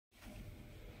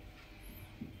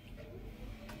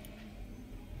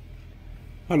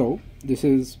Hello, this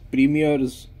is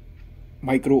Premier's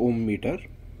Micro-Ohm meter.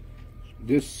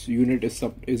 This unit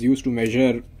is used to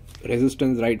measure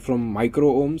resistance right from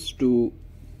micro-ohms to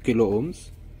kilo ohms.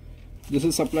 This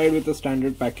is supplied with a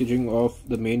standard packaging of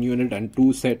the main unit and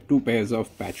two pairs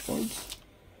of patch cords.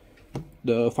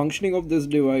 The functioning of this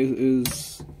device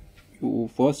is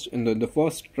in the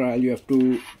first trial you have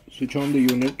to switch on the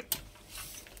unit,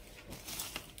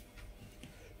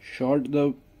 short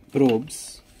the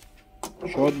probes,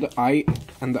 short the I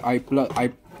and the I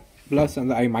plus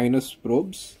and the I minus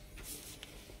probes,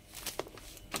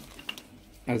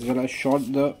 as well as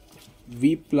short the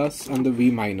V plus and the V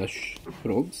minus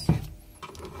probes.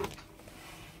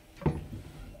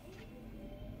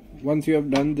 Once you have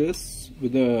done this,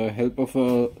 with the help of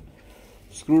a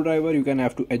screwdriver, you can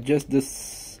have to adjust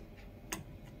this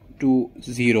to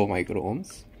 0 micro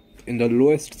ohms in the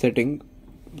lowest setting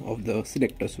of the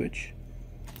selector switch.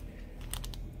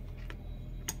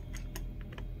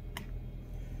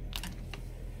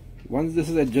 Once this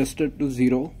is adjusted to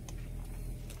 0,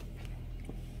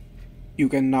 you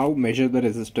can now measure the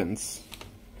resistance.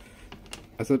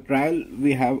 As a trial,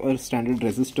 we have a standard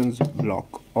resistance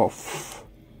block of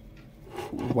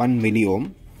 1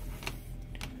 milliohm.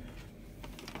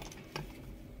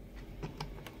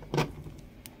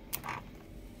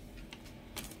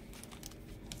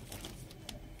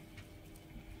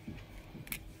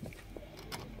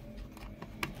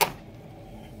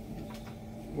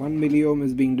 One milliohm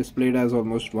is being displayed as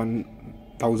almost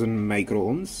 1000 micro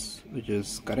ohms, which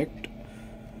is correct.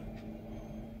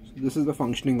 So this is the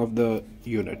functioning of the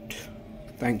unit.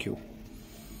 Thank you.